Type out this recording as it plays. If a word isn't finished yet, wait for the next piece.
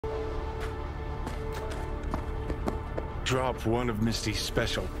drop one of Misty's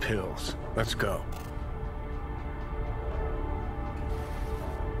special pills. Let's go.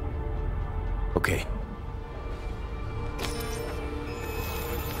 Okay.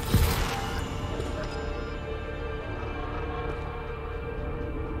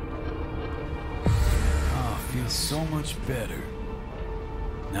 Oh, feels so much better.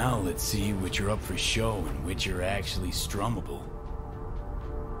 Now let's see which are up for show and which are actually strummable.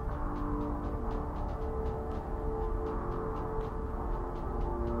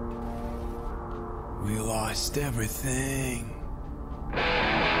 We lost everything.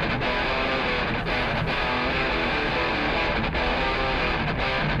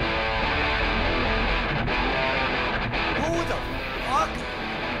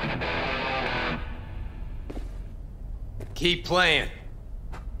 Keep playing.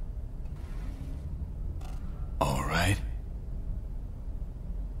 All right.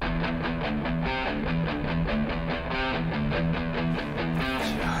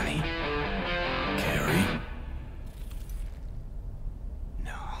 Johnny. Carrie?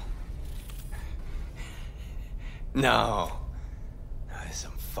 No. No. That's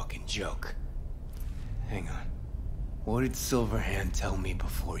some fucking joke. Hang on. What did Silverhand tell me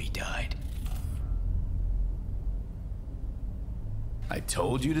before he died? I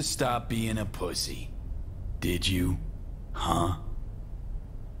told you to stop being a pussy. Did you? Huh?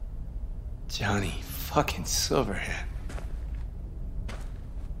 Johnny fucking Silverhand.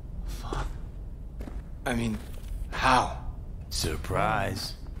 Fuck. I mean, how?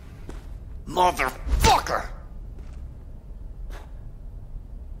 Surprise. Motherfucker!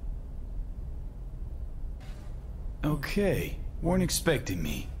 Okay, weren't expecting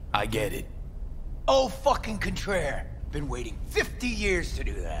me. I get it. Oh, fucking contraire. Been waiting 50 years to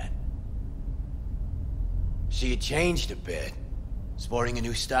do that. She had changed a bit. Sporting a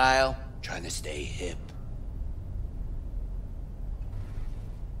new style, trying to stay hip.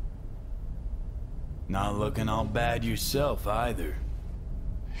 Not looking all bad yourself, either.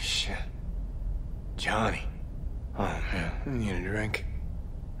 Shit. Johnny. Oh, man. I need a drink.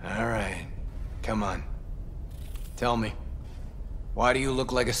 All right. Come on. Tell me. Why do you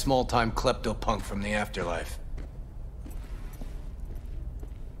look like a small-time klepto-punk from the afterlife?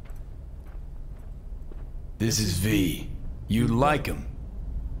 This is V. You like him.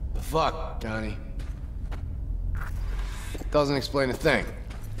 The fuck, Johnny? Doesn't explain a thing.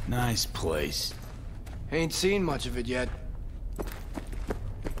 Nice place. Ain't seen much of it yet.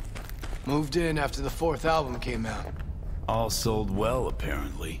 Moved in after the 4th album came out. All sold well,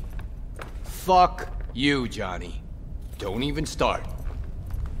 apparently. Fuck you, Johnny. Don't even start.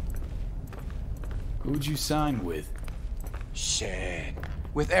 Who'd you sign with? Shit.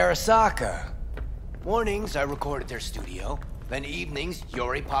 With Arasaka. Mornings, I record at their studio. Then evenings,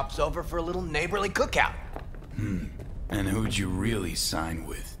 Yori pops over for a little neighborly cookout. And who'd you really sign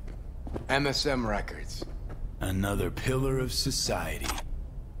with? MSM Records. Another pillar of society.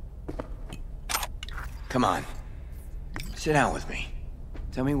 Come on. Sit down with me.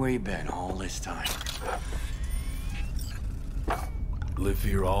 Tell me where you've been all this time. Live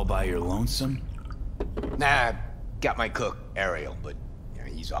here all by your lonesome? Nah, got my cook, Ariel, but you know,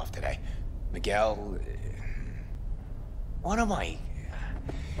 he's off today. Miguel... What am I...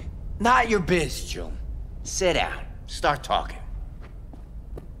 Not your biz, June. Sit down. Start talking.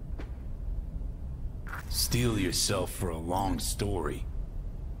 Steel yourself for a long story.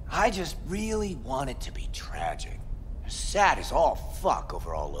 I just really want it to be tragic. Sad as all fuck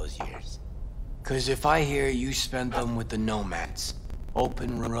over all those years. 'Cause if I hear you spent them with the Nomads,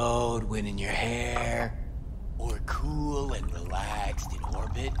 open road, wind in your hair, or cool and relaxed in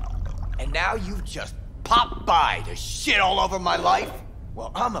orbit, and now you've just popped by to shit all over my life,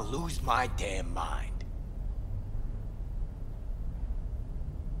 well, I'ma lose my damn mind.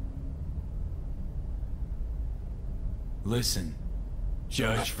 Listen,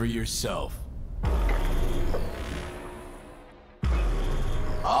 judge for yourself.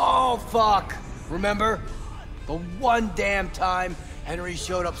 Oh, fuck! Remember? The one damn time Henry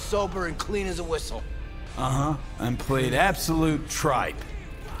showed up sober and clean as a whistle. Uh-huh, and played absolute tripe.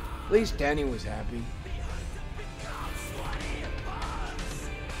 At least Danny was happy.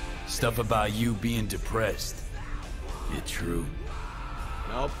 Stuff about you being depressed. It true?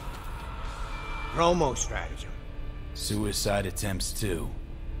 Nope. Promo stratagem. Suicide attempts too.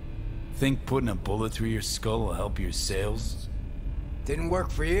 Think putting a bullet through your skull will help your sales? Didn't work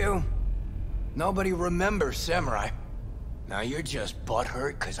for you. Nobody remembers Samurai. Now you're just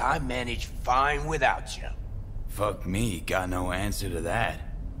butthurt because I managed fine without you. Fuck me, got no answer to that.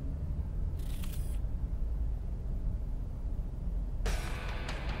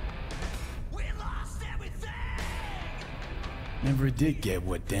 We lost everything. Never did get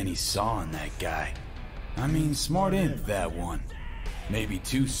what Denny saw in that guy. I mean, smart imp, that one. Maybe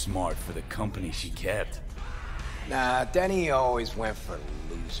too smart for the company she kept. Nah, Denny always went for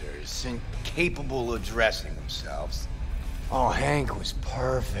losers, incapable of dressing themselves. Oh, Hank was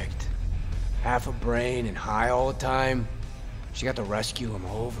perfect. Half a brain and high all the time. She got to rescue him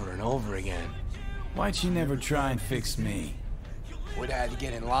over and over again. Why'd she never try and fix me? Would have had to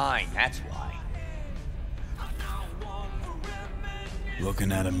get in line, that's why.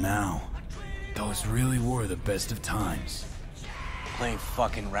 Looking at him now, those really were the best of times. Playing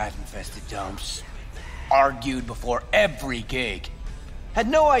fucking rat-infested dumps. Argued before every gig. Had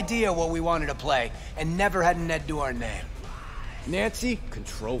no idea what we wanted to play, and never had an Ed to our name. Nancy,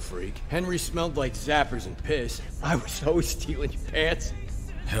 control freak. Henry smelled like zappers and piss. I was always stealing your pants.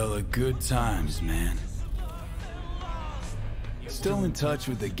 Hella good times, man. Still in touch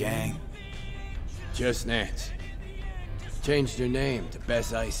with the gang? Just Nance. Changed her name to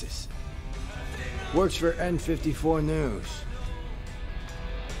Bess Isis. Works for N54 News.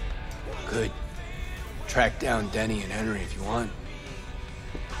 Good. Track down Denny and Henry if you want.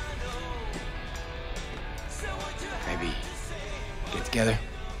 Maybe get together?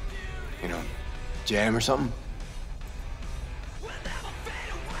 You know, jam or something?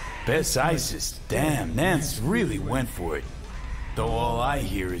 Bess Isis, damn, Nance really went for it. Though all I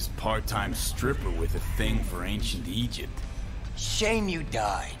hear is part-time stripper with a thing for ancient Egypt. Shame you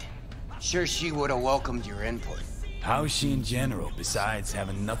died. Sure she would have welcomed your input. How's she in general, besides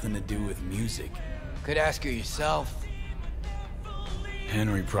having nothing to do with music? Could ask her yourself.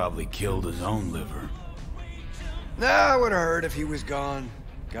 Henry probably killed his own liver. Nah, I would have heard if he was gone.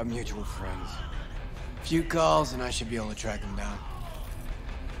 Got mutual friends. Few calls and I should be able to track him down.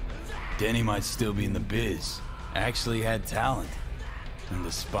 Denny might still be in the biz. Actually had talent. And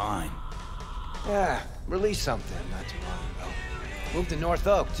the spine. Yeah, released something not too long ago. Moved to North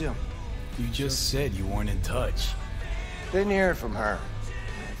Oak, too. You just said you weren't in touch. Didn't hear from her.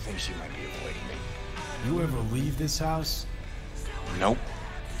 I think she might be avoiding me. You ever leave this house? Nope.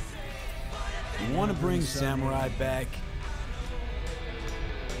 You want to bring Samurai back?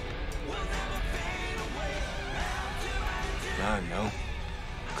 No.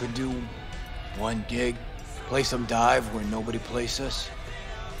 Could do one gig. Play some dive where nobody plays us.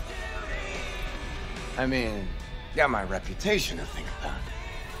 I mean, got my reputation to think about.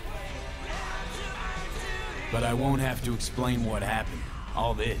 But I won't have to explain what happened.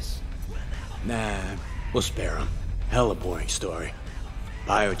 All this. Nah, we'll spare him. Hella boring story.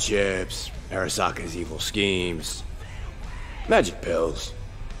 Biochips, Arasaka's evil schemes, magic pills.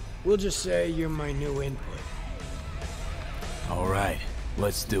 We'll just say you're my new input. All right,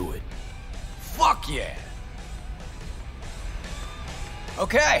 let's do it. Fuck yeah!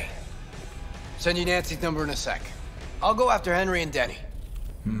 Okay. Send you Nancy's number in a sec. I'll go after Henry and Denny.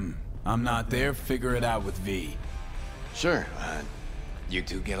 I'm not there, figure it out with V. Sure, you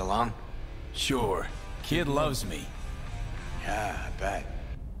two get along? Sure, kid loves me. Yeah, I bet.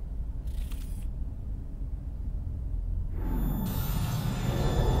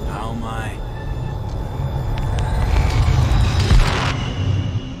 How am I?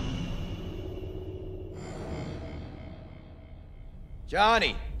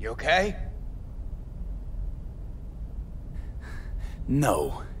 Johnny, you okay?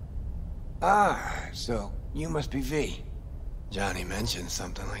 No. Ah, so you must be V. Johnny mentioned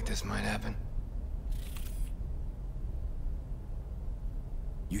something like this might happen.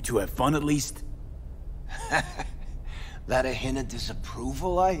 You two have fun at least? That a hint of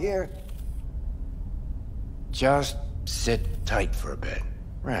disapproval, I hear? Just sit tight for a bit.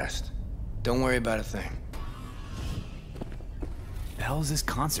 Rest. Don't worry about a thing. The hell is this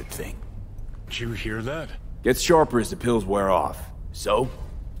concert thing? Did you hear that? Gets sharper as the pills wear off. So?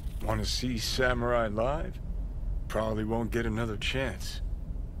 Want to see Samurai live? Probably won't get another chance.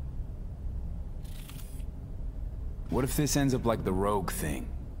 What if this ends up like the Rogue thing?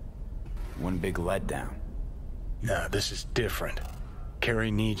 One big letdown. Nah, this is different. Carrie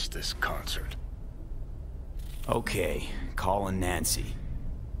needs this concert. Okay, calling Nancy.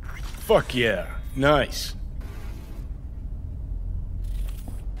 Fuck yeah, nice.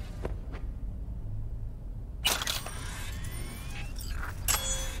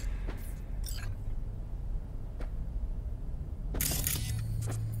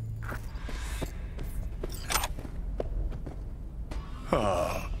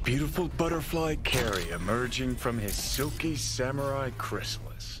 Ah, beautiful butterfly Carrie emerging from his silky samurai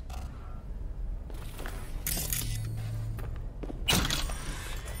chrysalis.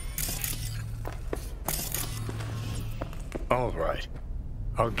 All right,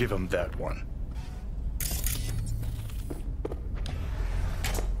 I'll give him that one.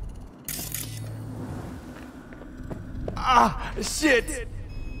 Ah, shit!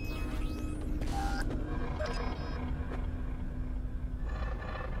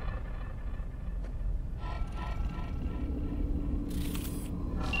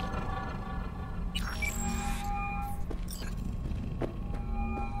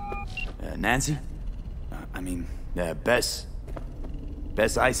 Nancy? Bess?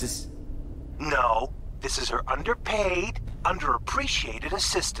 Bess Isis? No, this is her underpaid, underappreciated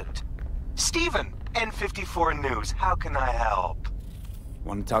assistant. Steven, N54 News, how can I help?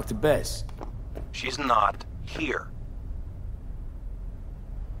 Want to talk to Bess? She's not here.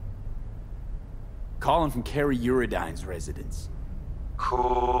 Calling from Carrie Uridine's residence.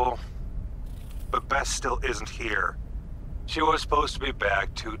 Cool. But Bess still isn't here. She was supposed to be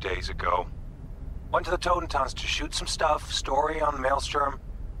back 2 days ago. Went to the Totentowns to shoot some stuff, story on Maelstrom.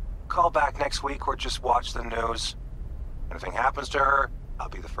 Call back next week or just watch the news. If anything happens to her, I'll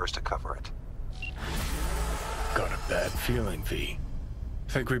be the first to cover it. Got a bad feeling, V.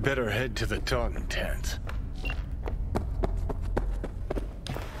 Think we better head to the Taunton tent.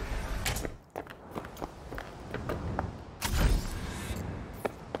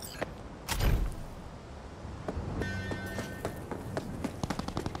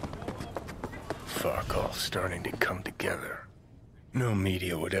 Fuck all starting to come together. No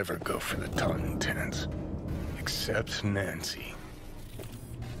media would ever go for the Taunton tents. Except Nancy.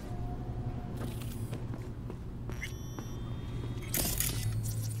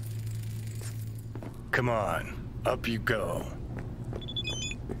 Come on, up you go.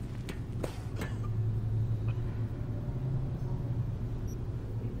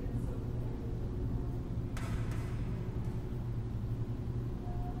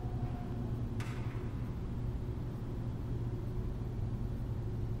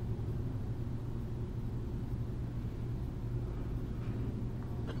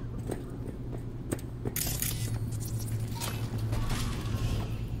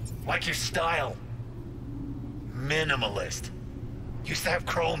 Like your style. Minimalist. Used to have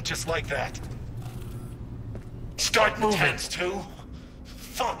chrome just like that. Start moving. Tents too?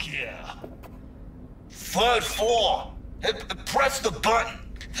 Fuck yeah. Third floor. Press the button.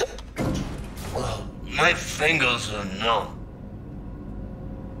 Well, my fingers are numb.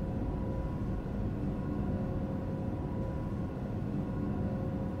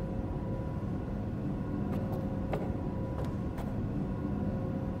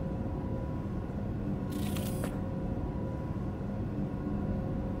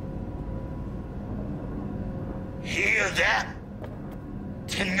 Hear that?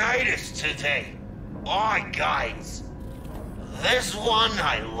 Tinnitus today. Alright, guys. This one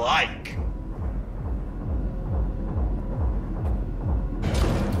I like.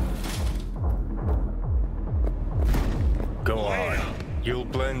 Go on. You'll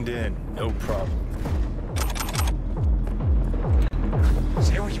blend in, no problem.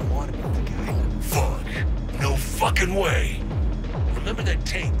 Say what you want about the guy. Fuck. No fucking way. Remember that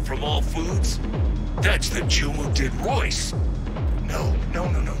tape from All Foods? That's the Jew who did Royce. No.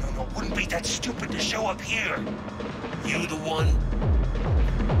 Wouldn't be that stupid to show up here. You the one?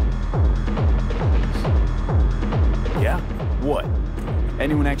 Yeah? What?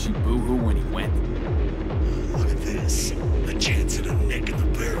 Anyone actually boo-hoo when he went? Look at this. A chance at a nick in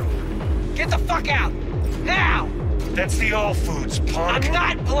the barrel. Get the fuck out! Now! That's the All Foods, punk. I'm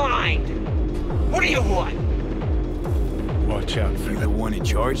not blind! What do you want? Watch out for You the... the one in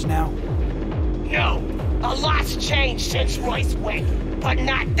charge now? No. A lot's changed since Royce went, but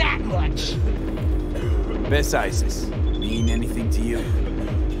not that much. Bess Isis, mean anything to you?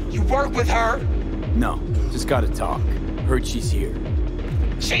 You work with her? No, just gotta talk. Heard she's here.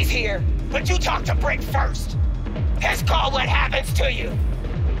 She's here, but you talk to Brick first. His call what happens to you.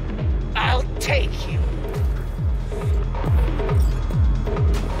 I'll take you.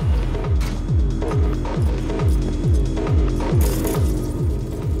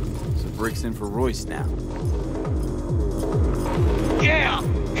 So Brick's in for Royce now. Yeah,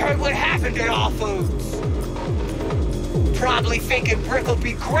 heard what happened at All Foods. Probably thinking Brick will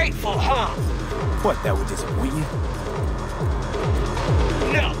be grateful, huh? What, that would disappoint you?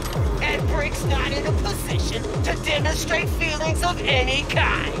 No, and Brick's not in a position to demonstrate feelings of any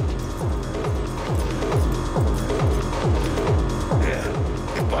kind.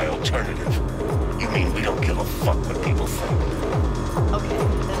 Yeah, and by alternative, you mean we don't give a fuck what people think? Okay,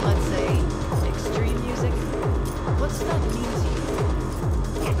 then let's say extreme music. What's that mean to you?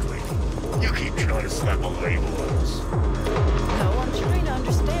 Look, lady, you keep trying to slap a label on us. No, I'm trying to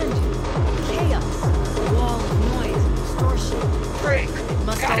understand you. Chaos, wall of noise, distortion. Brick,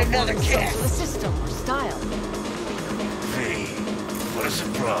 Must got all another belong to kiss. a system or style. Hey, what a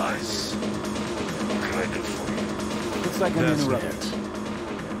surprise. What can I do for you? Looks like I'm That's interrupted. Nance.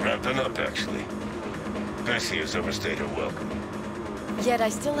 Wrapping up, actually. Bessie has overstayed her welcome. Yet I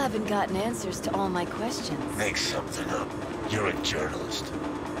still haven't gotten answers to all my questions. Make something up. You're a journalist.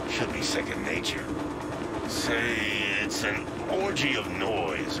 Should be second nature. Say it's an orgy of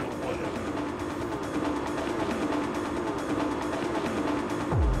noise or whatever.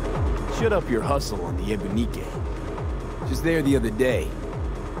 Shut up your hustle on the Ebonique. Just there the other day.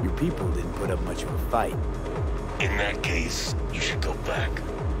 Your people didn't put up much of a fight. In that case, you should go back.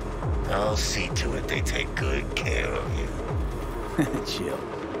 I'll see to it they take good care of you. Chill.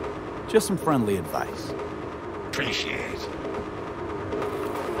 Just some friendly advice. Appreciate.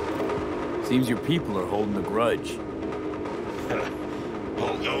 Seems your people are holding a grudge.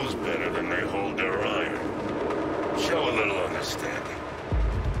 Hold those better than they hold their iron. Show a little understanding.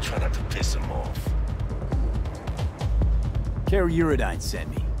 Try not to piss them off. Carrie Uridine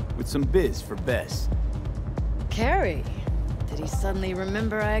sent me, with some biz for Bess. Carrie, did he suddenly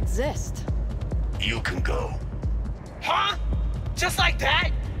remember I exist? You can go. Huh? Just like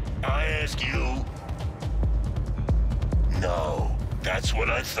that? I ask you. No, that's what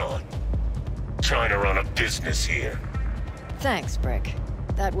I thought. Trying to run a business here. Thanks, Brick.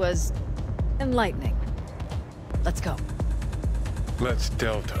 That was enlightening. Let's go. Let's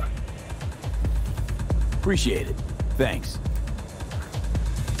Delta. Appreciate it. Thanks.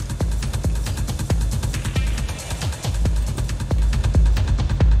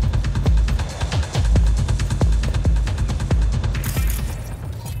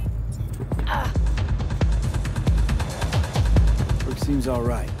 Brick seems all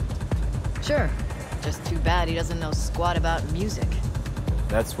right. Sure. Just too bad he doesn't know squat about music.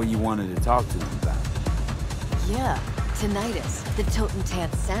 That's what you wanted to talk to him about. Yeah, tinnitus, the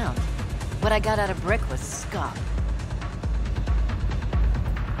Totentanz sound. What I got out of Brick was ska.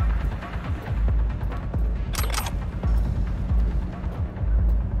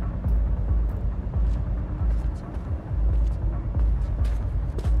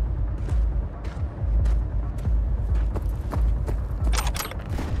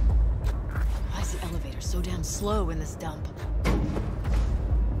 Why is the elevator so damn slow in this dump?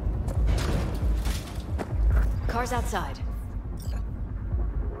 Car's outside.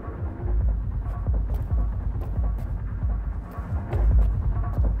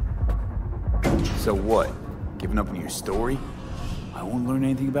 So what? Giving up on your story? I won't learn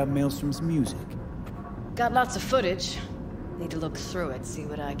anything about Maelstrom's music. Got lots of footage. Need to look through it, see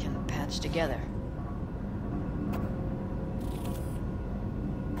what I can patch together.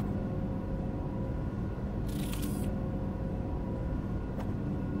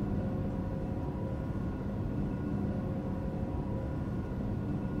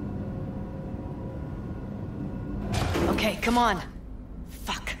 Okay, come on.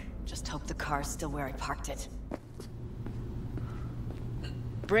 Fuck. Just hope the car's still where I parked it.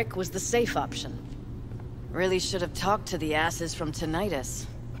 Brick was the safe option. Really should have talked to the asses from Tinnitus.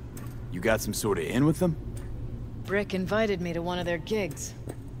 You got some sort of in with them? Brick invited me to one of their gigs.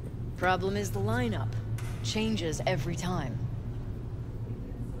 Problem is the lineup. Changes every time.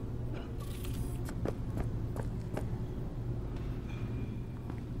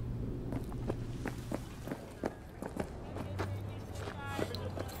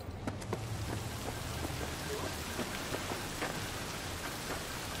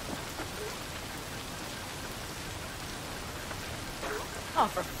 Oh,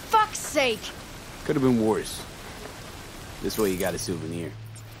 for fuck's sake! Could have been worse. This way you got a souvenir.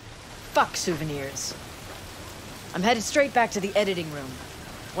 Fuck souvenirs. I'm headed straight back to the editing room.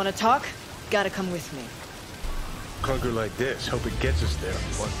 Wanna talk? Gotta come with me. Clunker like this, hope it gets us there in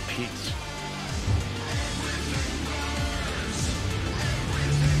one piece.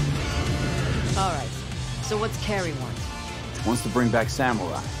 Alright, so what's Carrie want? Wants to bring back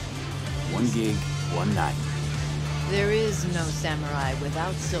Samurai. One gig, one night. There is no samurai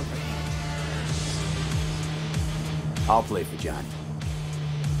without Silverhand. I'll play for Johnny.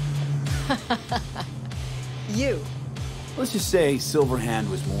 You. Let's just say Silverhand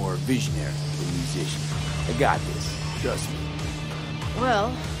was more visionary than a musician. I got this. Trust me.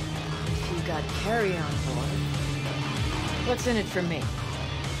 Well, if you got Carrie on board, what's in it for me?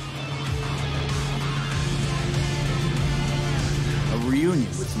 A reunion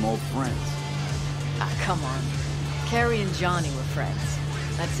with some old friends. Ah, come on. Carrie and Johnny were friends.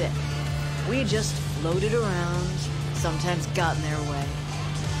 That's it. We just floated around, sometimes got in their way.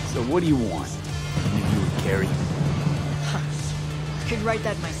 So what do you want? Interview with Carrie? Could write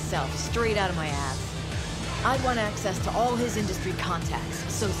that myself, straight out of my ass. I'd want access to all his industry contacts,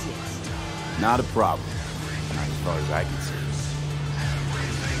 associates. Not a problem. Not as far as I can see.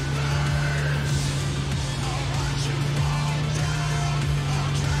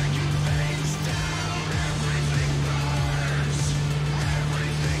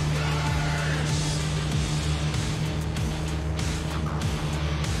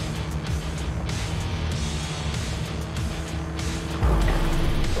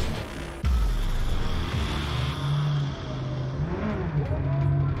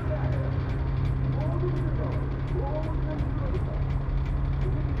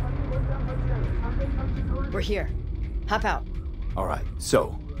 we're here. Hop out. All right,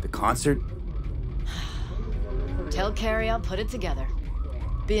 so, the concert? Tell Carrie I'll put it together.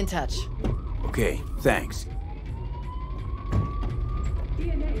 Be in touch. Okay, thanks.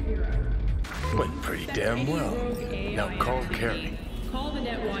 Went pretty damn well. Now call Carrie. Call the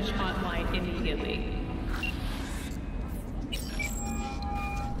NetWatch hotline immediately.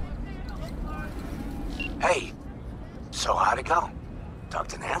 Hey, so how'd it go? Talk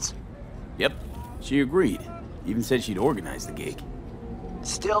to Nance? Yep, she agreed. Even said she'd organize the gig.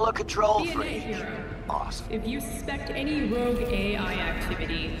 Still a control DNA freak. hero. Awesome. If you suspect any rogue AI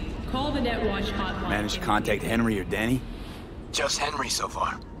activity, call the NetWatch hotline. Managed to contact Henry or Danny? Just Henry so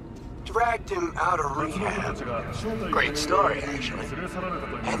far. Dragged him out of rehab. Great story, actually.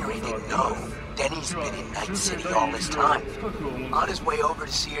 Henry didn't know. Denny's been in Night City all this time. On his way over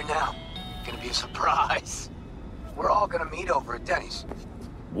to see her now. Gonna be a surprise. We're all gonna meet over at Denny's.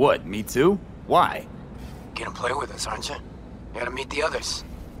 What, me too? Why? Gonna play with us, aren't you? Gotta meet the others.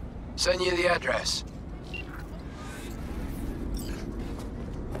 Send you the address.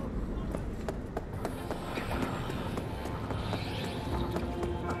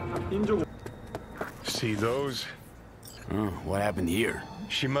 See those? Oh, what happened here?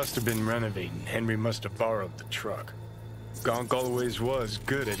 She must have been renovating. Henry must have borrowed the truck. Gonk always was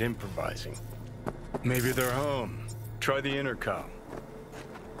good at improvising. Maybe they're home. Try the intercom.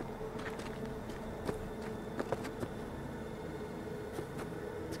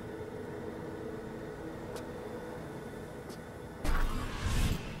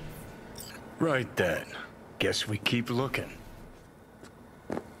 Right then. Guess we keep looking.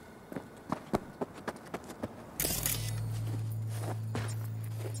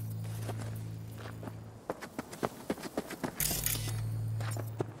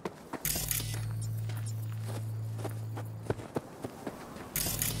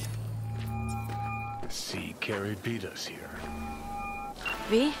 See, Carrie beat us here.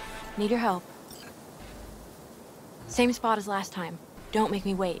 V, need your help. Same spot as last time. Don't make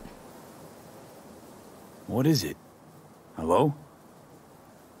me wait. What is it? Hello?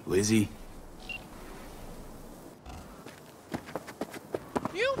 Lizzie?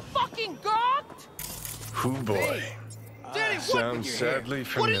 You fucking gawked? Hoo boy. Danny, Sounds sadly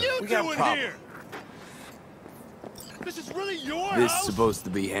familiar. What are you We got a doing problem. here? This is really your This is house? supposed to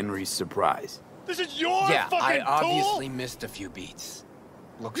be Henry's surprise. This is your Yeah, fucking I tool? obviously missed a few beats.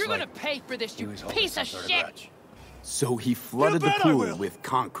 Looks You're like gonna pay for this, he you was holding piece some of sort shit! grudge. So he flooded the bet I pool will. with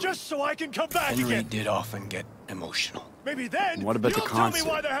concrete. Just so I can come back Henry again. did often get emotional. Maybe then What about the you'll concert? tell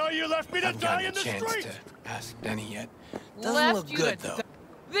me why the hell you left me to Haven't die gotten in a the chance street. to ask Denny yet. Doesn't Left look you good, to though. die.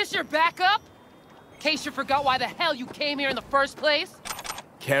 This your backup? In case you forgot why the hell you came here in the first place?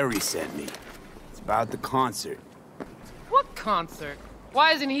 Carrie sent me. It's about the concert. What concert?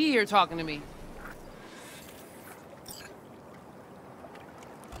 Why isn't he here talking to me?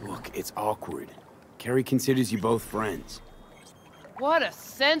 Look, it's awkward. Carrie considers you both friends. What a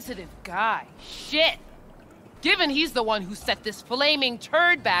sensitive guy. Shit. Given he's the one who set this flaming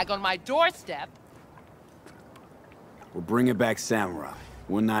turd bag on my doorstep. We're bringing back Samurai.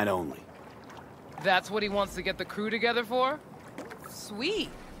 One night only. That's what he wants to get the crew together for? Sweet,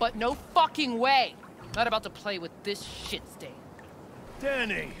 but no fucking way. Not about to play with this shit stain.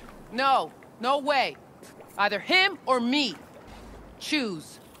 Danny. No, no way. Either him or me.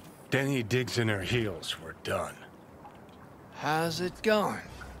 Choose. Denny digs in her heels. We're done. How's it going?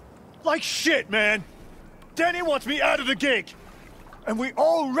 Like shit, man. Danny wants me out of the gig. And we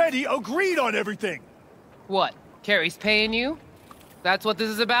already agreed on everything. What? Carrie's paying you? That's what this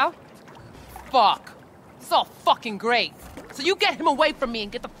is about? Fuck. It's all fucking great. So you get him away from me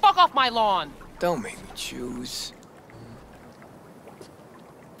and get the fuck off my lawn. Don't make me choose.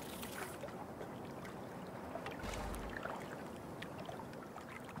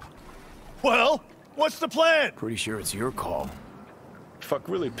 Well, what's the plan? Pretty sure it's your call. Fuck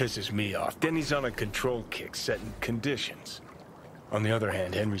really pisses me off. Denny's on a control kick, setting conditions. On the other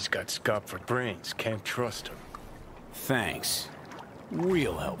hand, Henry's got scop for brains. Can't trust him. Thanks.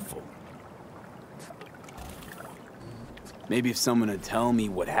 Real helpful. Maybe if someone would tell me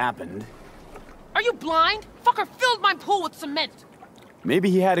what happened. Are you blind? Fucker filled my pool with cement. Maybe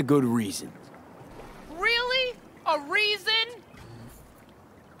he had a good reason. Really? A reason?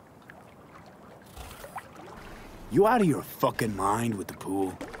 You out of your fucking mind with the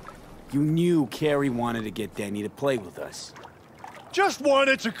pool? You knew Carrie wanted to get Danny to play with us. Just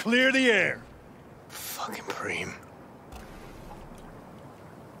wanted to clear the air. Fucking Preem.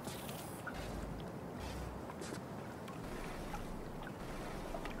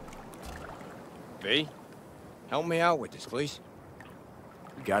 V, help me out with this, please.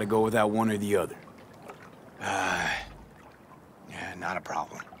 You gotta go without one or the other. Yeah, not a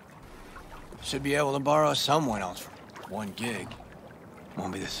problem. Should be able to borrow someone else for 1 gig.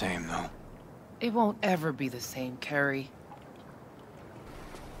 Won't be the same, though. It won't ever be the same, Carrie.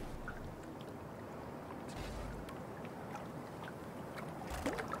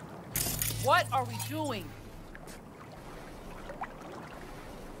 What are we doing?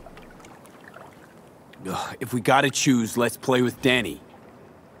 Ugh, if we gotta choose, let's play with Danny.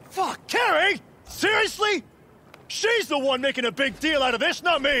 Fuck, Carrie! Seriously? She's the one making a big deal out of this,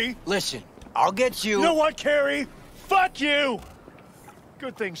 not me! Listen, I'll get you... You know what, Carrie? Fuck you!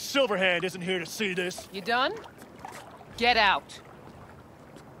 Good thing Silverhand isn't here to see this. You done? Get out.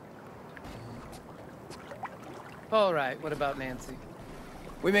 All right, what about Nancy?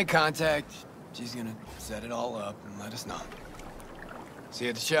 We made contact. She's gonna set it all up and let us know. See you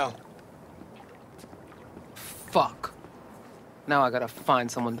at the show. Fuck. Now I gotta find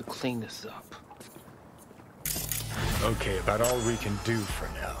someone to clean this up. Okay, about all we can do for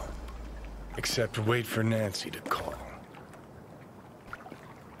now. Except wait for Nancy to call.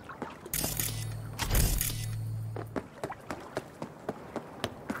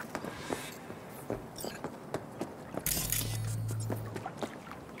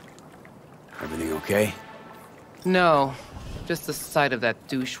 Everything okay? No. Just the sight of that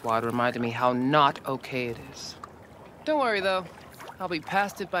douchewad reminded me how not okay it is. Don't worry, though. I'll be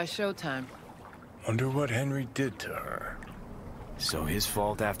past it by showtime. Wonder what Henry did to her. So his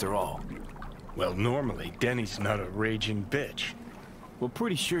fault after all. Well, normally, Denny's not a raging bitch. We're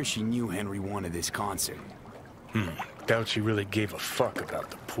pretty sure she knew Henry wanted this concert. Doubt she really gave a fuck about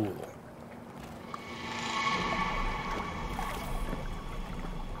the pool.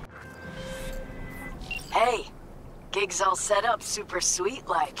 Hey, gig's all set up super sweet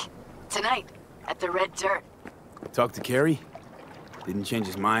like. Tonight, at the Red Dirt. Talk to Carrie? Didn't change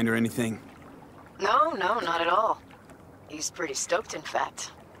his mind or anything? No, not at all. He's pretty stoked, in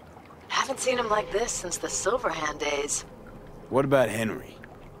fact. Haven't seen him like this since the Silverhand days. What about Henry?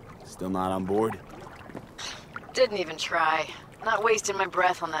 Still not on board? Didn't even try. Not wasting my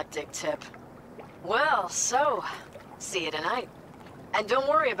breath on that dick tip. Well, so, see you tonight. And don't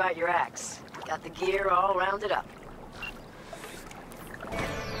worry about your axe. Got the gear all rounded up.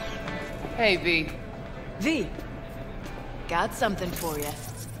 Hey, V. V, got something for you.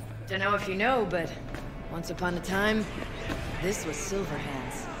 Don't know if you know, but once upon a time, this was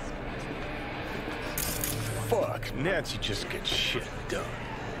Silverhand's. Fuck, Nancy just gets shit done.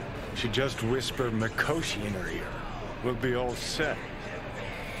 She just whispered Mikoshi in her ear. We'll be all set.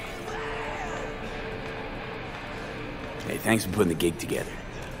 Hey, thanks for putting the gig together.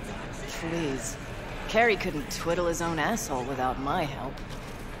 Please. Carrie couldn't twiddle his own asshole without my help.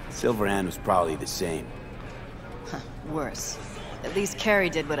 Silverhand was probably the same. Worse. At least Carrie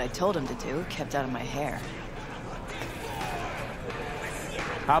did what I told him to do, kept out of my hair.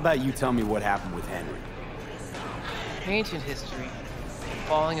 How about you tell me what happened with Henry? Ancient history.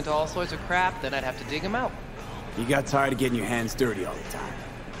 Falling into all sorts of crap, then I'd have to dig him out. You got tired of getting your hands dirty all the time.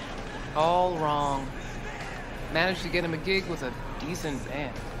 All wrong. Managed to get him a gig with a decent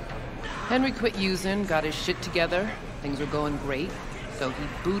band. Henry quit using, got his shit together. Things were going great, so he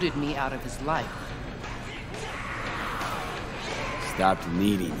booted me out of his life. Stopped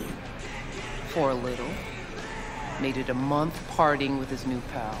needing you. For a little. Made it a month partying with his new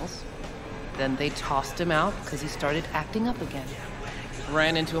pals. Then they tossed him out because he started acting up again.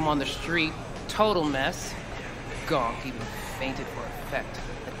 Ran into him on the street. Total mess. Gonk even fainted for effect.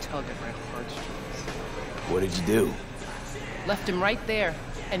 A tug at red heartstrings. What did you do? Left him right there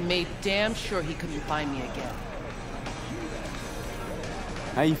and made damn sure he couldn't find me again.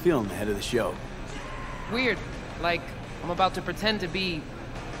 How you feeling ahead of the show? Weird. Like, I'm about to pretend to be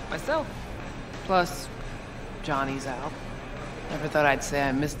myself. Plus, Johnny's out. Never thought I'd say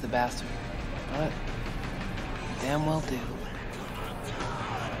I missed the bastard. But, damn well do.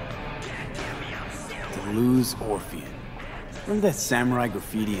 Deleuze Orphean. Remember that samurai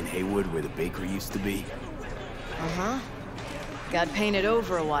graffiti in Haywood where the bakery used to be? Uh-huh. Got painted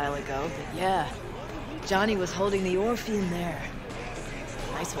over a while ago, but yeah. Johnny was holding the Orphean there.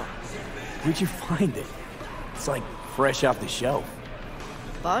 Nice one. Where'd you find it? It's like fresh off the shelf.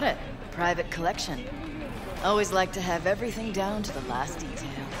 Bought it. Private collection. Always like to have everything down to the last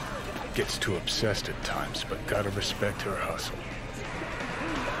detail. Gets too obsessed at times, but gotta respect her hustle.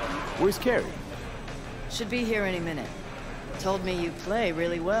 Where's Carrie? Should be here any minute. Told me you play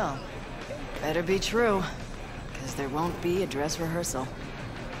really well. Better be true, because there won't be a dress rehearsal.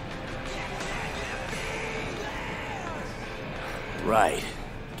 Right.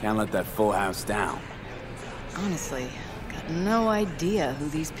 Can't let that full house down. Honestly, got no idea who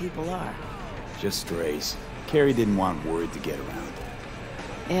these people are. Just strays. Carrie didn't want word to get around.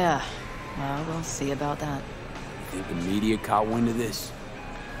 Yeah, well, we'll see about that. Think the media caught wind of this?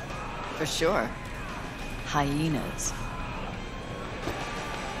 For sure. Hyenas.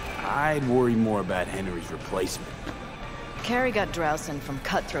 I'd worry more about Henry's replacement. Carrie got Drowson from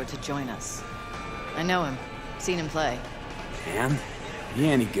Cutthroat to join us. I know him. Seen him play. And? He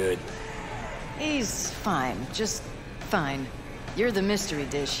any good? He's fine. Just fine. You're the mystery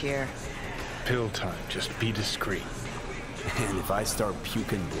dish here. Pill time. Just be discreet. And if I start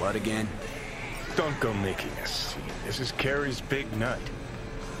puking blood again? Don't go making a scene. This is Carrie's big night.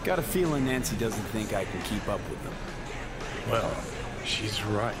 Got a feeling Nancy doesn't think I can keep up with them. Well, she's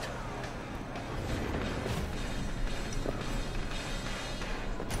right.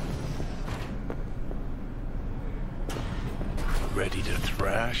 Ready to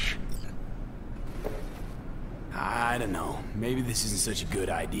thrash? I don't know. Maybe this isn't such a good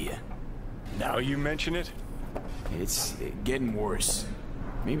idea. Now you mention it? It's getting worse.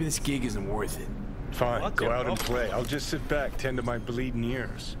 Maybe this gig isn't worth it. Fine, go out and play. I'll just sit back, tend to my bleeding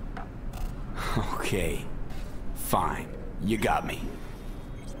ears. Okay. Fine. You got me.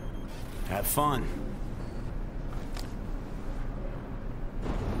 Have fun.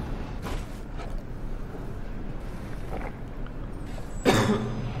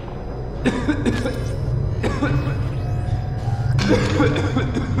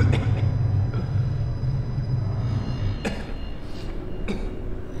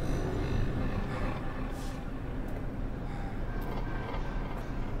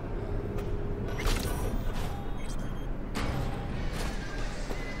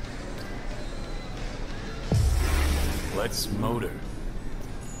 Let's motor.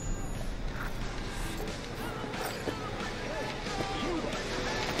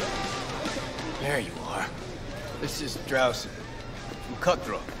 There you are. This is Drowson from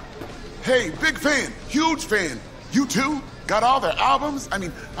Cutthroat. Hey, big fan, huge fan. You too? Got all their albums? I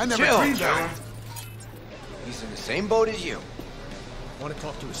mean, I never dreamed that. He's in the same boat as you. Want to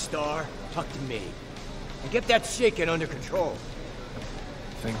talk to a star? Talk to me. And get that shaking under control.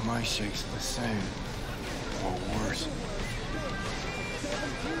 I think my shake's the same. Or worse.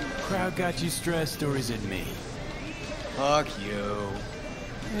 Crowd got you stressed, or is it me? Fuck you.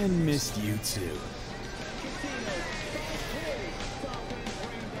 And missed you too.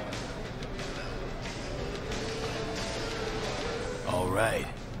 All right,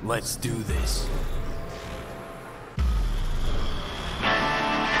 let's do this.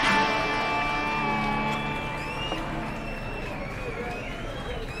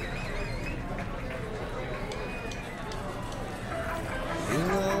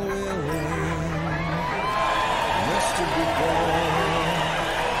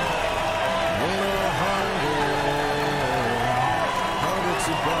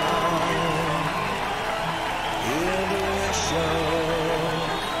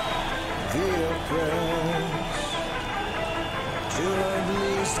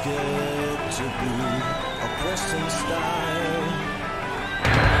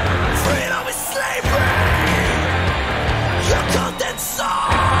 Freedom is slavery. Your content soul.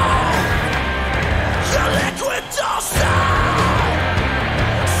 Your liquid soul.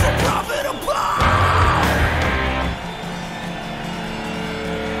 So profitable.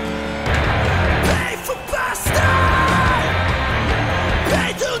 Pay for pasta.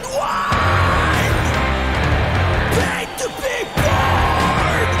 Pay to wine. Pay to be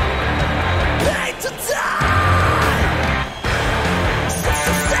born. Pay to die. So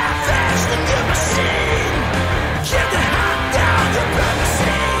savage, the new machine. Keep the hand down, your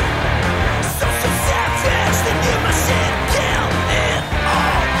privacy. So savage, the new machine. Kill it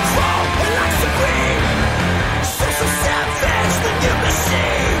all, fall like supreme. So savage, the new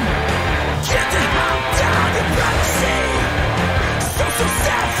machine. Keep the hand down, your privacy. So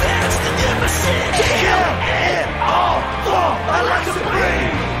savage, the new machine. Kill it all, fall like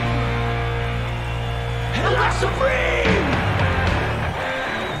supreme. Like supreme. Like supreme.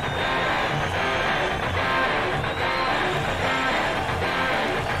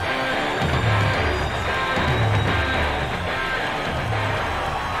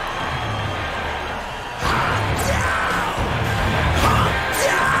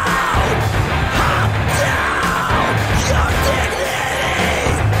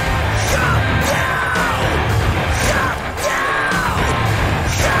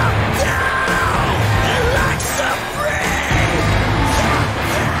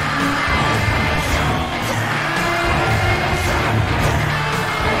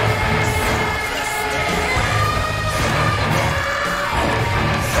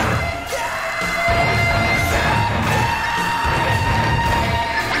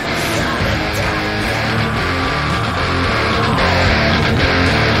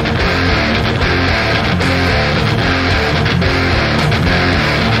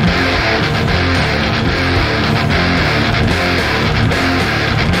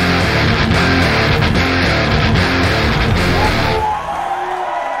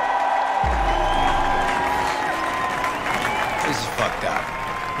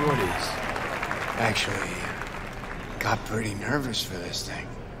 What is? Actually, got pretty nervous for this thing.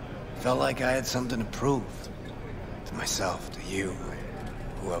 Felt like I had something to prove. To myself, to you,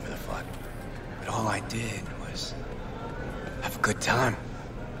 whoever the fuck. But all I did was have a good time.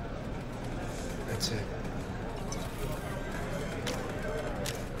 That's it.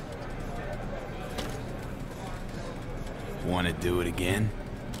 Want to do it again?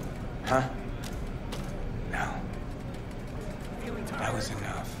 Huh? No. That was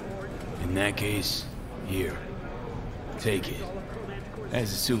enough. In that case, here. Take it.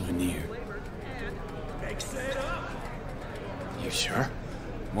 As a souvenir. You sure?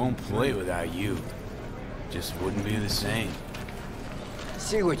 Won't play without you. Just wouldn't be the same.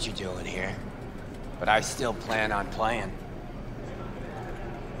 See what you're doing here. But I still plan on playing.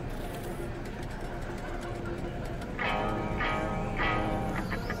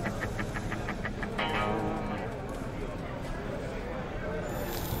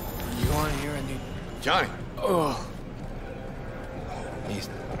 You want to hear a new... Johnny! Oh. He's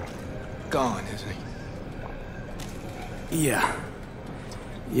gone, isn't he? Yeah.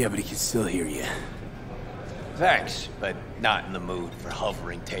 Yeah, but he can still hear you. Thanks, but not in the mood for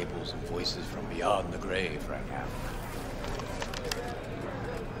hovering tables and voices from beyond the grave right now.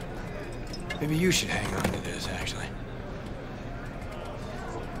 Maybe you should hang on to this, actually.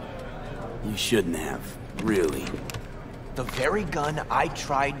 You shouldn't have, really. The very gun I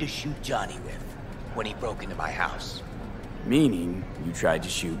tried to shoot Johnny with when he broke into my house. Meaning, you tried to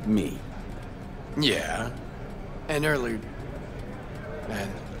shoot me. Yeah. And earlier... Man,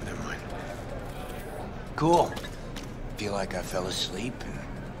 never mind. Cool. Feel like I fell asleep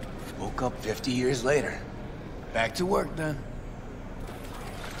and woke up 50 years later. Back to work then.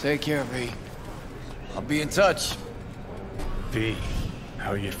 Take care, V. I'll be in touch. V,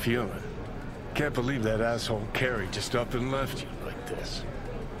 how you feeling? Can't believe that asshole Carrie just up and left you like this.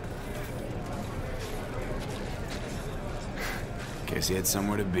 Guess he had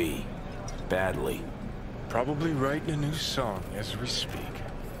somewhere to be. Badly. Probably writing a new song as we speak.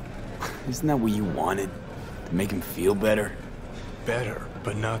 Isn't that what you wanted? To make him feel better? Better,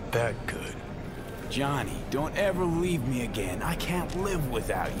 but not that good. Johnny, don't ever leave me again. I can't live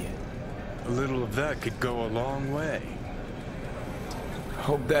without you. A little of that could go a long way.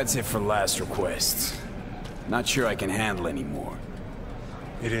 Hope that's it for last requests. Not sure I can handle anymore.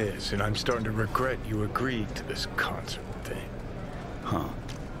 It is, and I'm starting to regret you agreed to this concert thing. Huh.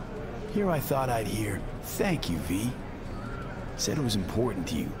 Here I thought I'd hear, thank you, V. Said it was important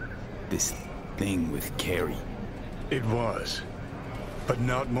to you. This thing with Carrie. It was. But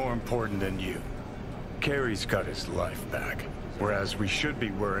not more important than you. Carrie's got his life back. Whereas we should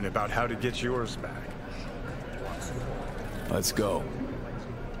be worrying about how to get yours back. Let's go.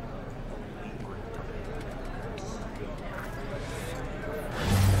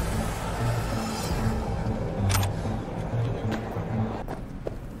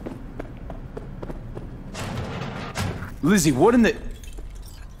 Lizzie, what in the...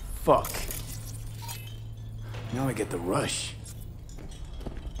 Fuck. Now I get the rush.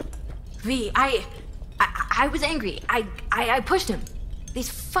 V, I was angry. I pushed him. These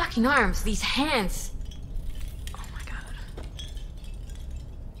fucking arms, these hands. Oh my god.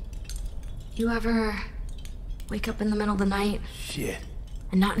 You ever wake up in the middle of the night? Shit.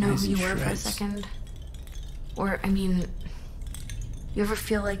 And not know Nice who you and were for a shreds. second? Or, I mean, you ever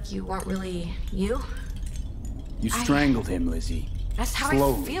feel like you weren't really you? You strangled him, Lizzie. That's how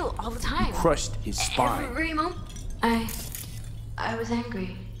Slowly. I feel all the time. You crushed his spine. Every moment. I was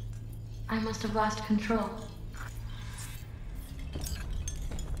angry. I must have lost control.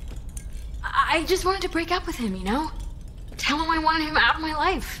 I just wanted to break up with him, you know? Tell him I wanted him out of my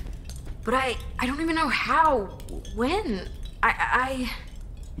life. But I don't even know how, when.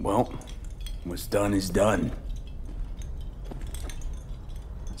 Well, what's done is done.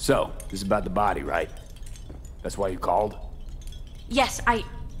 So, this is about the body, right? That's why you called? Yes,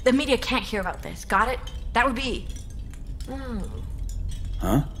 the media can't hear about this. Got it? That would be... Oh.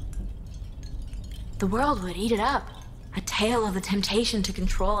 Huh? The world would eat it up. A tale of the temptation to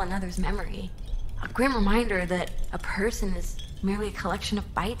control another's memory. A grim reminder that a person is merely a collection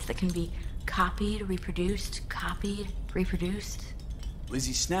of bytes that can be copied, reproduced,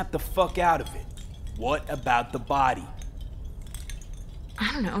 Lizzie, snap the fuck out of it. What about the body?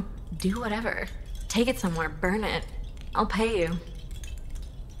 I don't know. Do whatever. Take it somewhere, burn it. I'll pay you.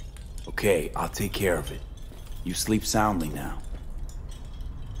 Okay, I'll take care of it. You sleep soundly now.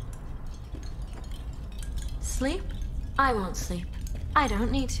 Sleep? I won't sleep. I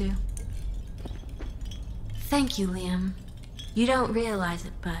don't need to. Thank you, Liam. You don't realize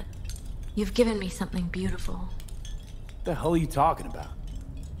it, but you've given me something beautiful. What the hell are you talking about?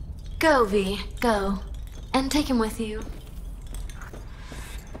 Go, V. Go. And take him with you.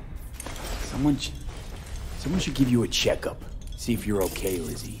 Someone should give you a checkup. See if you're okay,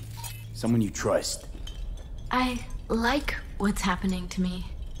 Lizzie. Someone you trust. I like what's happening to me.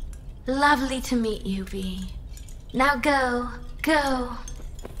 Lovely to meet you, V. Now go. Go.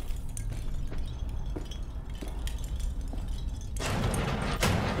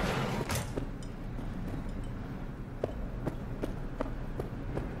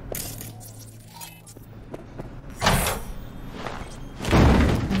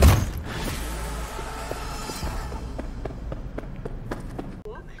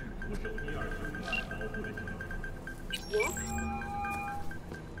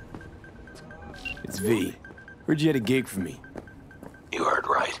 It's V. Heard you had a gig for me. You heard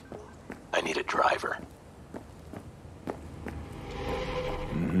right. I need a driver.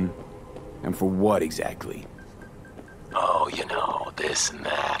 Mm-hmm. And for what exactly? Oh, you know, this and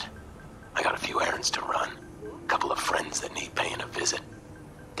that. I got a few errands to run. A couple of friends that need paying a visit.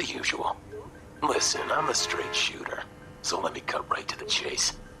 The usual. Listen, I'm a straight shooter, so let me cut right to the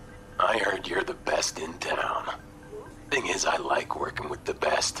chase. I heard you're the best in town. Thing is, I like working with the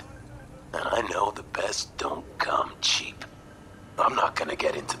best. And I know the best don't come cheap. I'm not gonna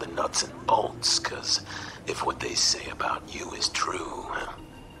get into the nuts and bolts, cause if what they say about you is true,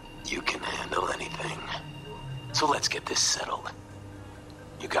 you can handle anything. So let's get this settled.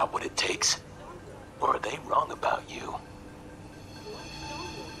 You got what it takes? Or are they wrong about you?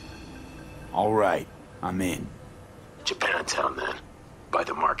 All right, I'm in. Japantown, then. By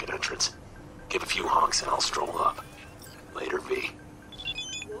the market entrance. Give a few honks and I'll stroll up. Later, V.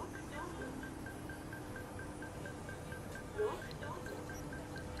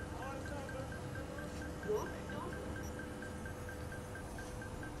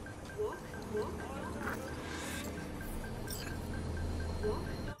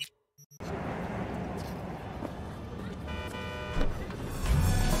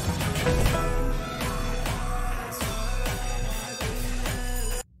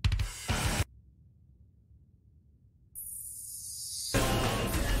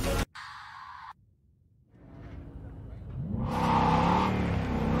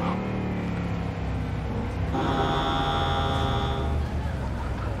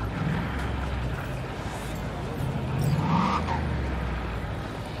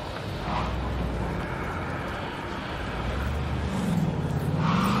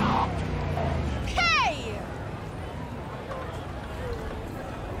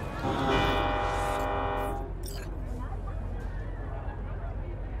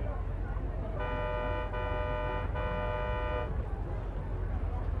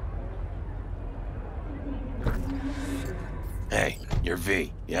 Hey, you're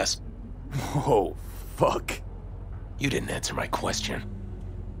V, yes? Oh, fuck. You didn't answer my question.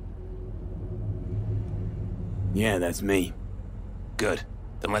 Yeah, that's me. Good.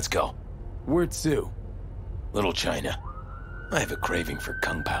 Then let's go. Where to? Little China. I have a craving for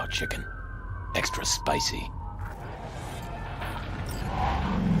Kung Pao chicken. Extra spicy.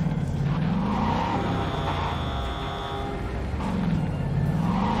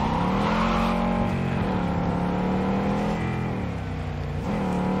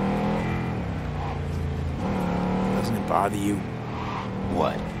 Doesn't it bother you?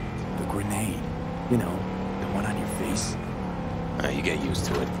 What? The grenade. You know, the one on your face. You get used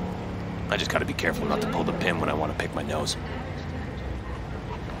to it. I just gotta be careful not to pull the pin when I want to pick my nose.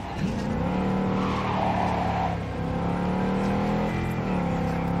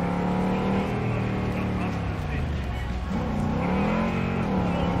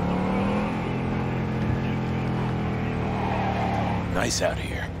 Nice out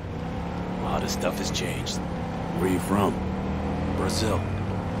here. A lot of stuff has changed. Where you from? Brazil.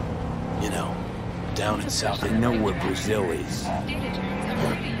 You know, down in South. I know where Brazil is.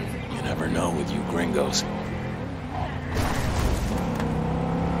 You never know with you gringos.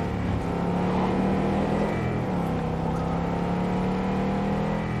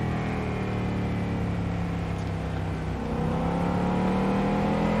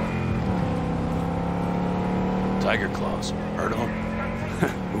 Tiger Claws. Heard of them?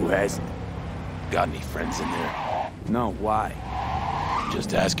 Who hasn't? Got any friends in there? No, why?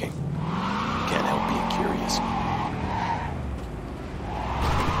 Just asking. Can't help being curious.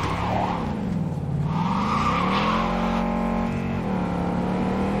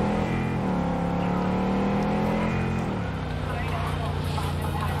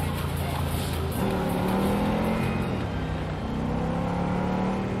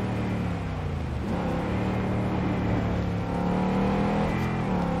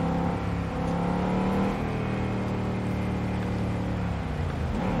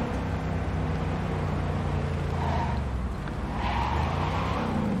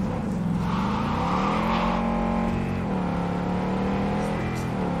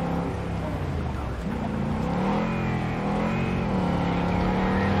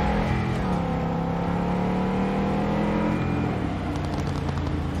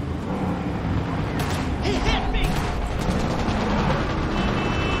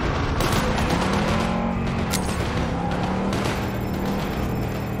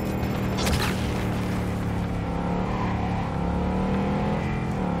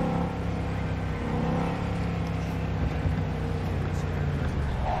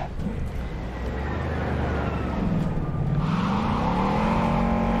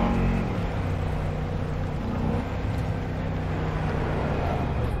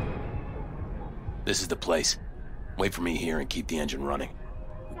 This is the place. Wait for me here and keep the engine running.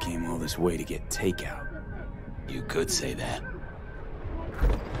 We came all this way to get takeout. You could say that.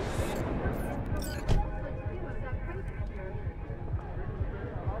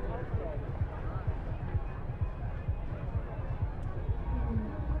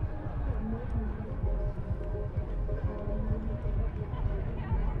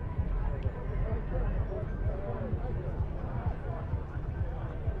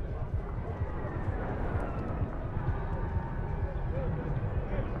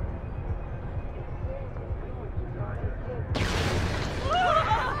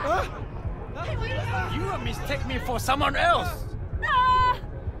 You mistake me for someone else.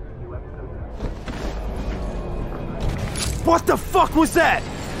 What the fuck was that?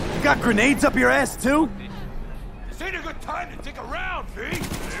 You got grenades up your ass too? This ain't a good time to dig around, V.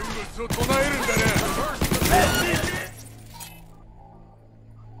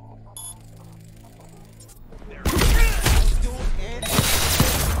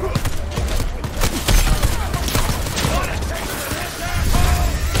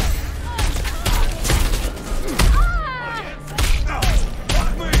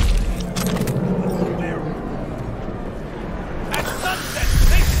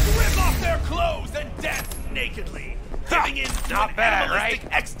 Not bad, right?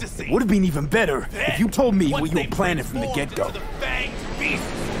 Ecstasy. Would have been even better if you told me what you were planning from the get-go. They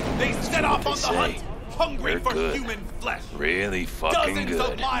set off on the hunt, hungry for human flesh. Really fucking Dozens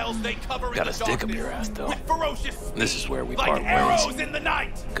good. of miles they cover Got in a the stick up darkness, your ass, though. with ferocious This is where we like part arrows ways. in the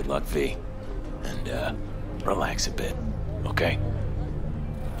night. Good luck, V. And, relax a bit, okay?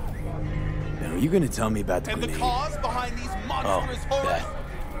 Now, are you gonna tell me about the And grenade? the cause behind these monstrous horrors?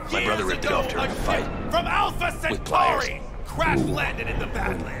 that. My brother ripped it off during a fight. From Alpha Centauri, crash landed in the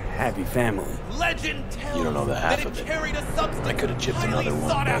Badlands. Happy family. Legend tells You don't know the half that of it it. carried a substance I could have chipped highly another one,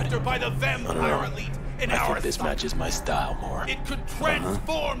 sought but after by the I don't vampire know. elite in I our think this society. matches my style more. It could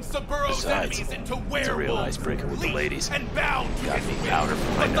transform Suburo's Besides, enemies into it's a werewolves, real icebreaker with the leech ladies. and bound to Got his me will. powder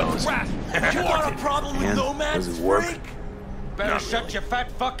for my But the nose. crash You got a problem with Man, nomads, does it work? freak? Better shut your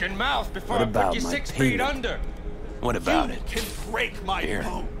fat fucking mouth before What I put about you my 6 feet payment? under. What about You it? can break my Here.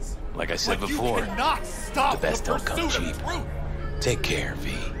 bones. Like I said But before, you cannot stop the best don't come pursuit cheap. of truth. Take care,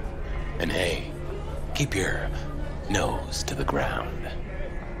 V. And hey, keep your nose to the ground.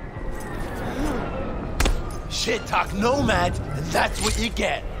 Shit talk nomads, and that's what you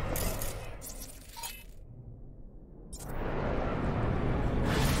get.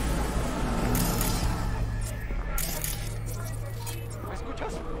 ¿Me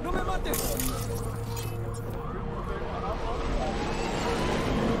escuchas? ¡No me mates!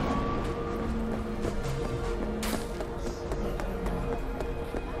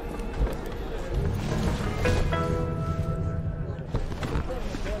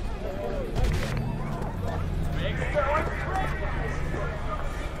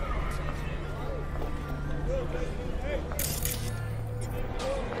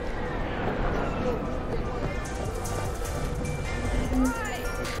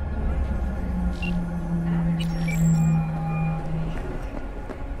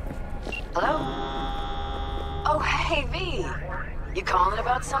 Hello? Oh, hey, V. You calling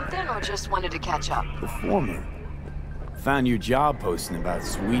about something or just wanted to catch up? The former. Found your job posting about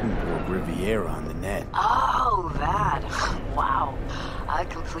Swedenborg Riviera on the net. Oh, that. Wow. I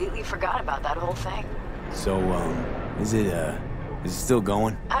completely forgot about that whole thing. So, is it still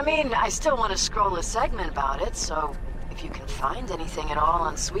going? I mean, I still want to scroll a segment about it, so if you can find anything at all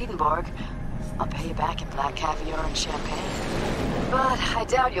on Swedenborg, I'll pay you back in black caviar and champagne. But I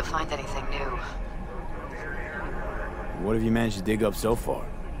doubt you'll find anything new. What have you managed to dig up so far?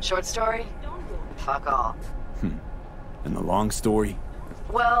 Short story? Fuck all. And the long story?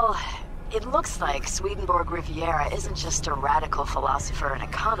 Well, it looks like Swedenborg Riviera isn't just a radical philosopher and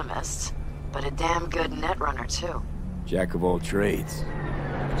economist, but a damn good netrunner, too. Jack of all trades.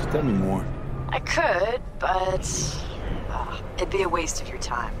 Just tell me more. I could, but it'd be a waste of your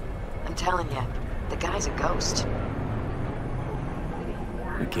time. I'm telling you, the guy's a ghost.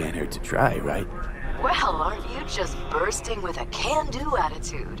 It can't hurt to try, right? Well, aren't you just bursting with a can-do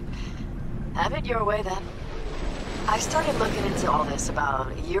attitude? Have it your way, then. I started looking into all this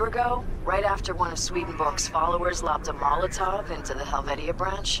about a year ago, right after one of Swedenborg's followers lobbed a Molotov into the Helvetia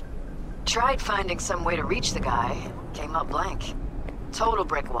branch. Tried finding some way to reach the guy, came up blank. Total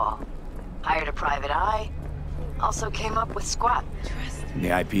brick wall. Hired a private eye, also came up with squat. And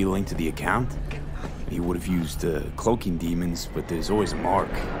the IP link to the account? He would have used cloaking demons, but there's always a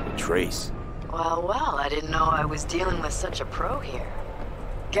mark, a trace. Well, I didn't know I was dealing with such a pro here.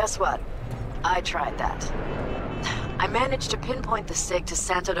 Guess what? I tried that. I managed to pinpoint the sig to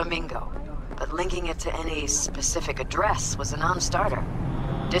Santo Domingo, but linking it to any specific address was a non-starter.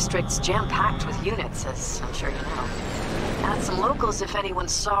 District's jam-packed with units, as I'm sure you know. Asked some locals if anyone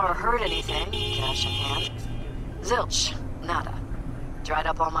saw or heard anything, cash in hand. Zilch. Nada. Dried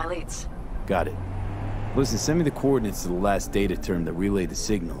up all my leads. Got it. Listen, send me the coordinates to the last data term that relayed the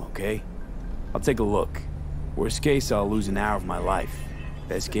signal, okay? I'll take a look. Worst case, I'll lose an hour of my life.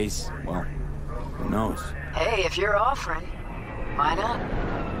 Best case, well, who knows? Hey, if you're offering, why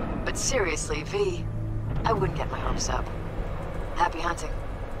not? But seriously, V, I wouldn't get my hopes up. Happy hunting.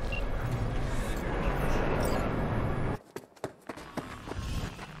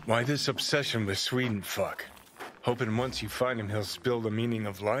 Why this obsession with Sweden, fuck? Hoping once you find him, he'll spill the meaning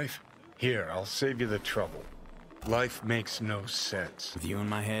of life? Here, I'll save you the trouble. Life makes no sense. With you in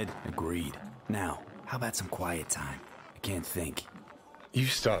my head, agreed. Now, how about some quiet time? I can't think. You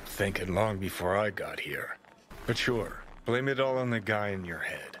stopped thinking long before I got here. But sure, blame it all on the guy in your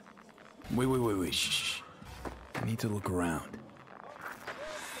head. Wait, shh. I need to look around.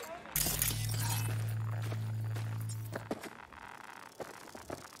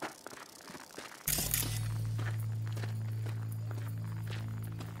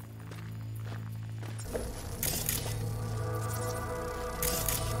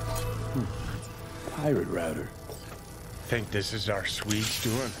 Pirate router. Think this is our Swedes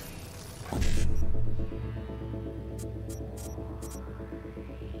doing?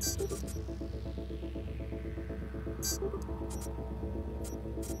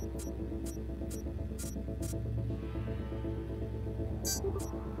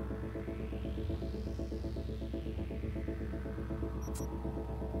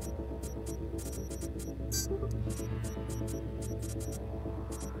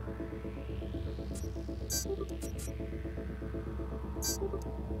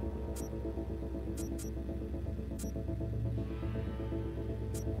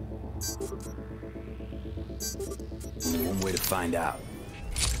 One way to find out.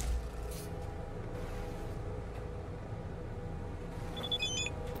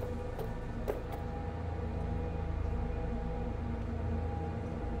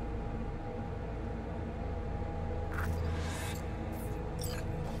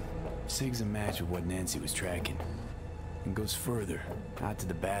 Sig's a match with what Nancy was tracking. And goes further, out to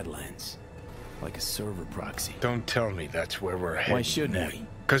the Badlands. Like a server proxy. Don't tell me that's where we're headed. Why shouldn't we?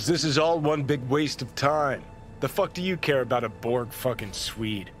 Because this is all one big waste of time. The fuck do you care about a Borg fucking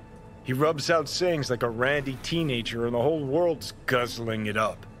Swede? He rubs out sayings like a randy teenager and the whole world's guzzling it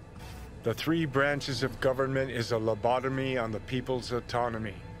up. The three branches of government is a lobotomy on the people's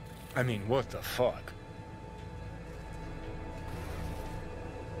autonomy. I mean, what the fuck?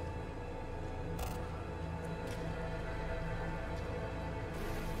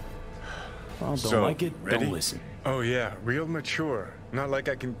 Well, don't like it, ready? don't listen. Oh yeah, real mature. Not like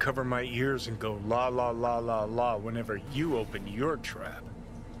I can cover my ears and go la la la la la whenever you open your trap.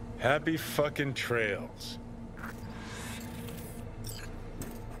 Happy fucking trails.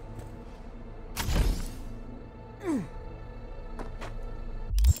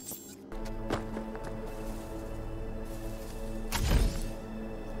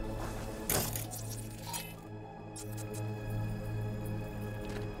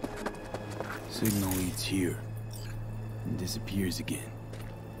 Signal leads here and disappears again.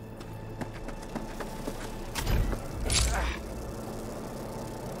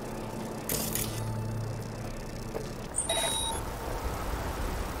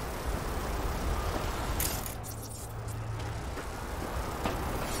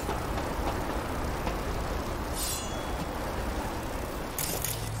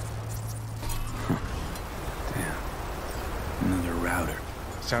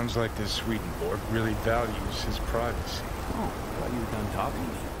 Sounds like this Swedenborg really values his privacy. Oh, I thought you were done talking to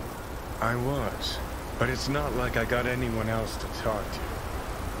me. I was, but it's not like I got anyone else to talk to.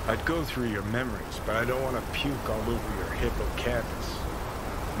 I'd go through your memories, but I don't want to puke all over your hippocampus.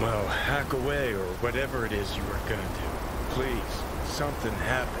 Well, hack away or whatever it is you were gonna do. Please, something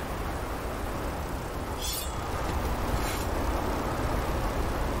happened.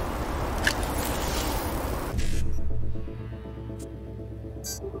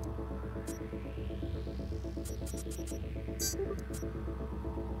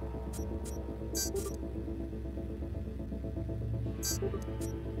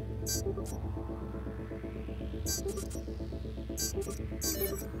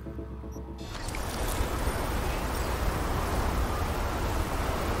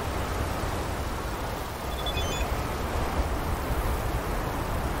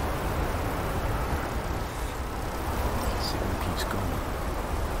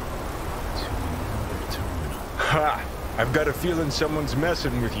 Ha! I've got a feeling someone's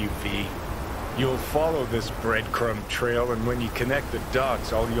messing with you, V. You'll follow this breadcrumb trail, and when you connect the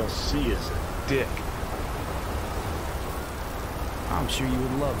dots, all you'll see is a dick. I'm sure you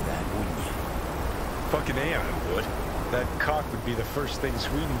would love that, wouldn't you? Fucking A, I would. That cock would be the first thing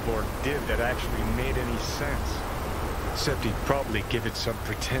Swedenborg did that actually made any sense. Except he'd probably give it some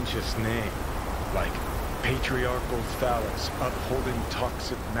pretentious name, like patriarchal phallus upholding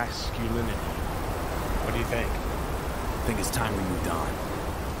toxic masculinity. What do you think? I think it's time we moved on.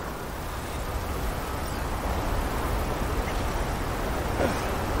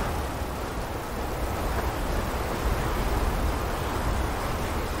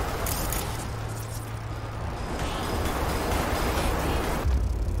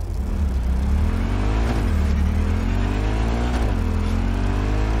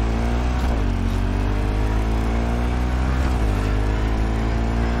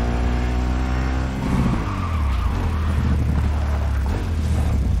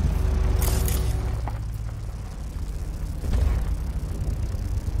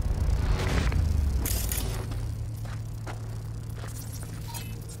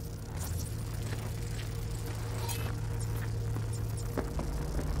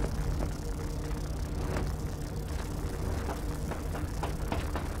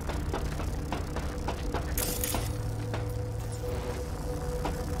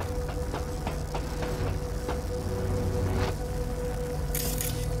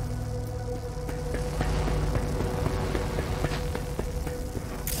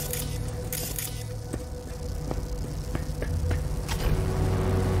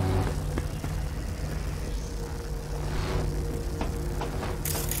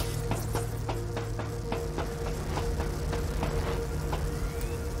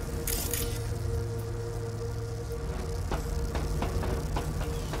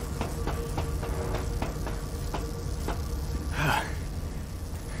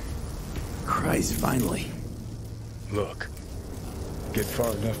 Finally. Look, get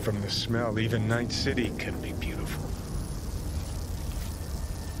far enough from the smell, even Night City can be beautiful.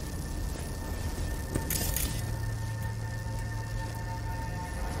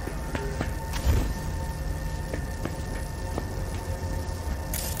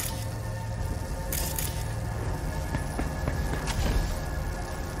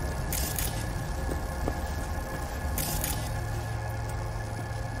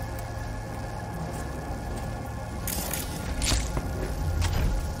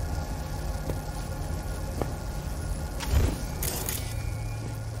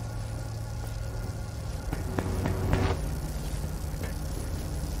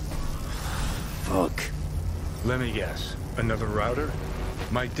 Let me guess. Another router?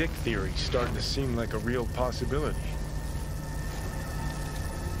 My dick theory's starting to seem like a real possibility.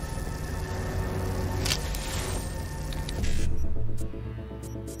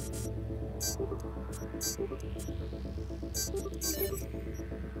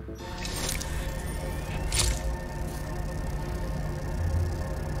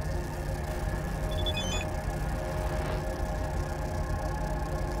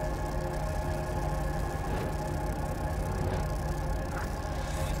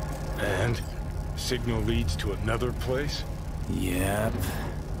 And? Signal leads to another place? Yep.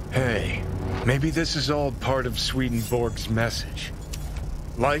 Hey, maybe this is all part of Swedenborg's message.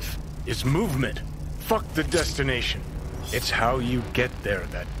 Life is movement. Fuck the destination. It's how you get there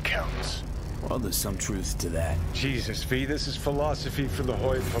that counts. Well, there's some truth to that. Jesus, V, this is philosophy for the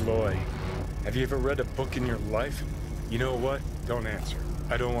hoi polloi. Have you ever read a book in your life? You know what? Don't answer.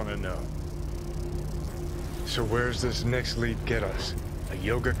 I don't want to know. So where's this next lead get us? A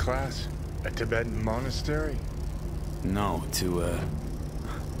yoga class? A Tibetan monastery? No, to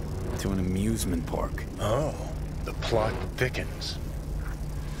an amusement park. Oh, the plot thickens.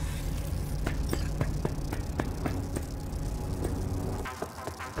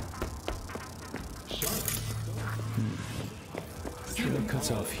 Trail cuts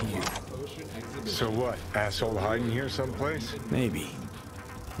off here. So what? Asshole hiding here someplace? Maybe.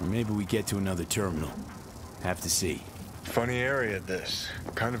 Or maybe we get to another terminal. Have to see. Funny area, this.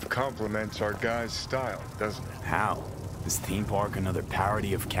 Kind of complements our guy's style, doesn't it? How? Is theme park another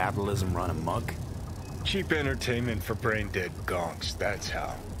parody of capitalism run amok? Cheap entertainment for brain-dead gonks, that's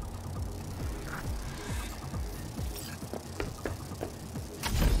how.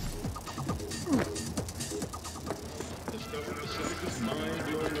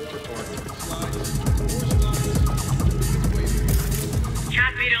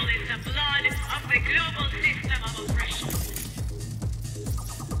 Capital is the blood of the global system of oppression.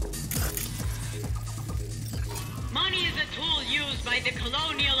 Money is a tool used by the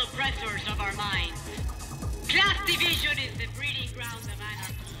colonial oppressors of our minds. Class division is the breeding ground of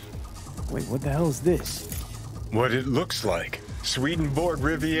anarchy. Wait, what the hell is this? What it looks like. Swedenborg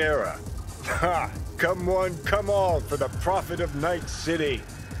Riviera. Ha! Come one, come all for the profit of Night City.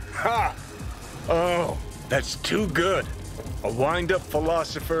 Ha! Oh, that's too good. A wind-up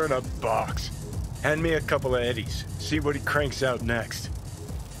philosopher in a box. Hand me a couple of eddies. See what he cranks out next.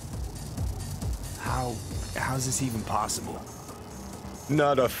 How's this even possible?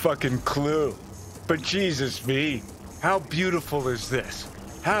 Not a fucking clue. But Jesus, V, how beautiful is this?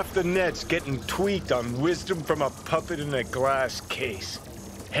 Half the net's getting tweaked on wisdom from a puppet in a glass case.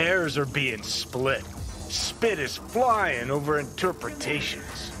 Hairs are being split. Spit is flying over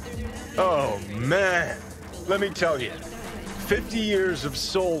interpretations. Oh, man. Let me tell you, 50 years of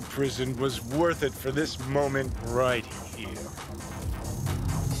soul prison was worth it for this moment right here.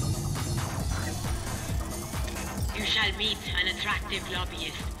 You shall meet an attractive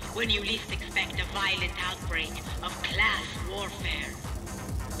lobbyist when you least expect a violent outbreak of class warfare.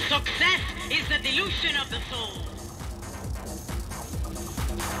 Success is the delusion of the soul.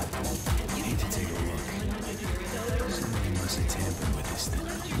 I need to take a look. Somebody must have tampered with this thing.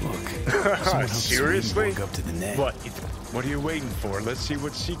 Look. Seriously? Up to the net. What are you waiting for? Let's see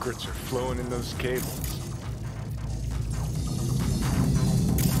what secrets are flowing in those cables.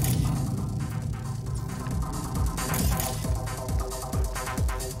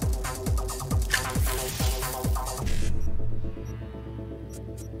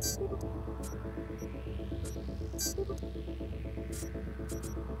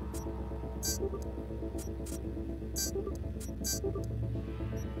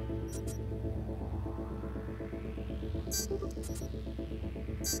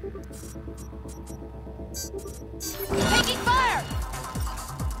 Taking fire!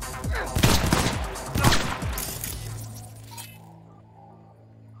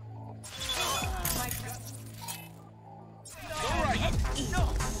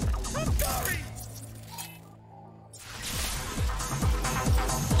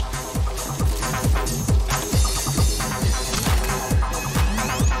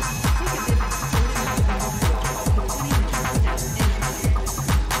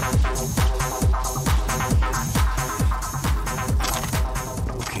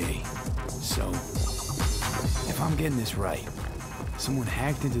 Getting this right. Someone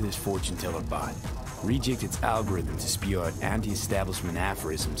hacked into this fortune teller bot, rejigged its algorithm to spew out anti-establishment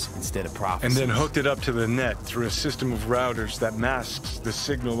aphorisms instead of prophecies. And then hooked it up to the net through a system of routers that masks the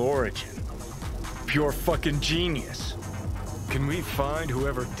signal origin. Pure fucking genius. Can we find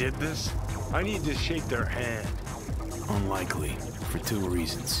whoever did this? I need to shake their hand. Unlikely, for two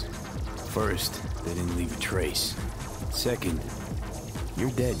reasons. First, they didn't leave a trace. Second, you're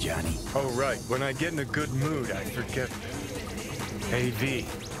dead, Johnny. Oh, right. When I get in a good mood, I forget. Hey, V,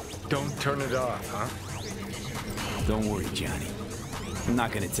 don't turn it off, huh? Don't worry, Johnny. I'm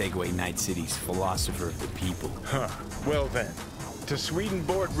not gonna take away Night City's philosopher of the people. Huh. Well then, to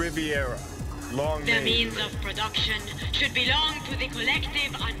Swedenborg Riviera. Long The name. means of production should belong to the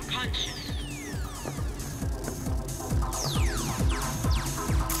collective unconscious.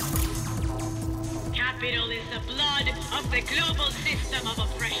 Capital is the blood of the global system of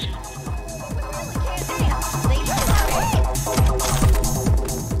oppression.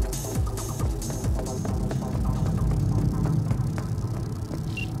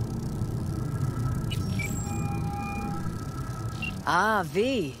 Ah,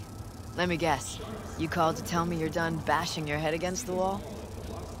 V. Let me guess. You called to tell me you're done bashing your head against the wall?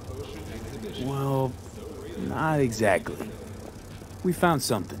 Well, not exactly. We found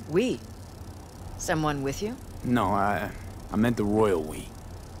something. We? Someone with you? No, I meant the royal we.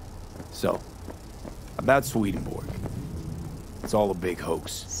 So, about Swedenborg. It's all a big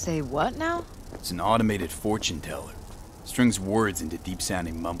hoax. Say what now? It's an automated fortune teller. Strings words into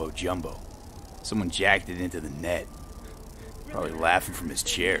deep-sounding mumbo-jumbo. Someone jacked it into the net. Probably laughing from his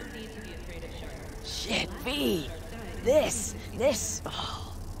chair. Shit, V. This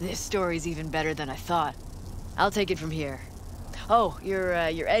story's even better than I thought. I'll take it from here. Oh, your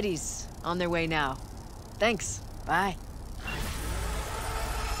Eddies on their way now. Thanks. Bye.